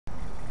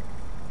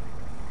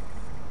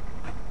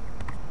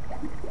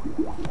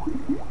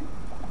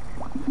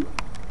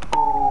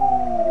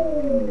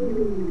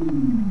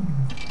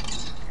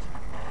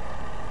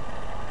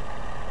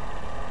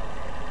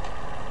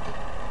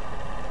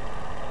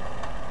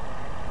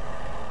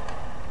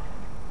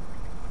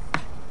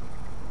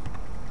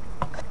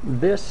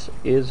This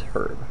is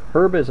Herb.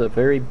 Herb is a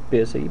very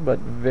busy but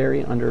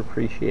very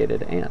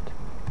underappreciated ant.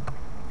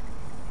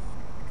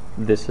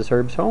 This is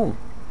Herb's home,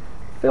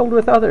 filled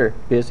with other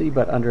busy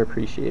but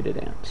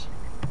underappreciated ants.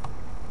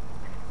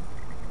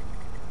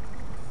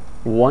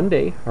 One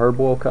day, Herb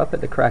woke up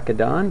at the crack of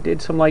dawn,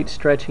 did some light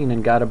stretching,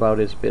 and got about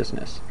his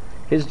business.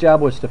 His job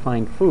was to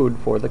find food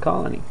for the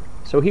colony.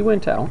 So he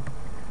went out,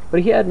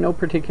 but he had no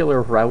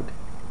particular route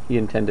he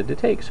intended to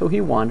take, so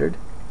he wandered,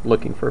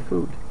 looking for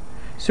food.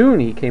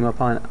 Soon he came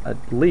upon a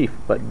leaf,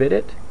 but bit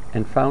it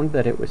and found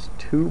that it was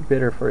too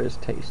bitter for his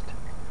taste.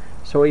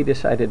 So he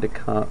decided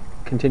to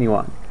continue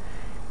on.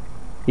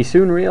 He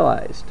soon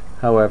realized,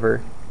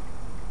 however,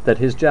 that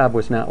his job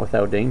was not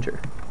without danger.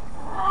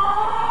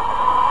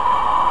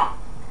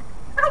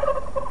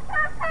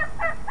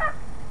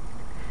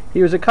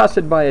 He was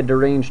accosted by a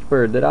deranged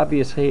bird that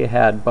obviously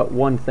had but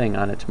one thing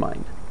on its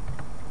mind.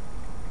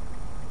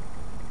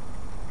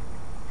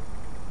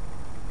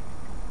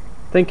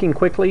 Thinking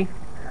quickly,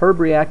 Herb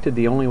reacted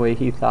the only way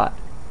he thought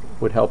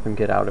would help him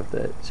get out of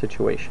the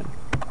situation.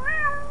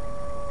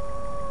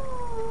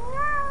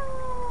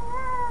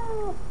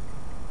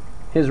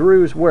 His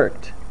ruse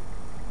worked,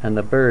 and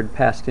the bird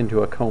passed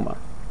into a coma.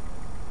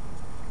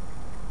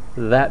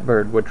 That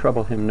bird would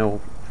trouble him no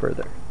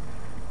further.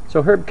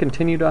 So Herb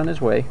continued on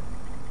his way,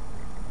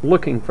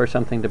 looking for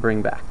something to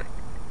bring back.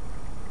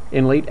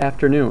 In late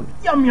afternoon,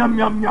 Yum, yum,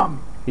 yum,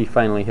 yum. He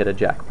finally hit a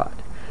jackpot.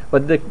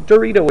 But the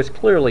Dorito was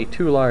clearly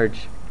too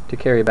large to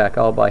carry back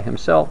all by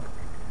himself,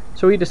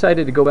 so he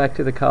decided to go back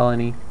to the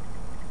colony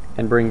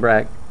and bring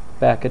back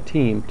a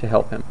team to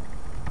help him.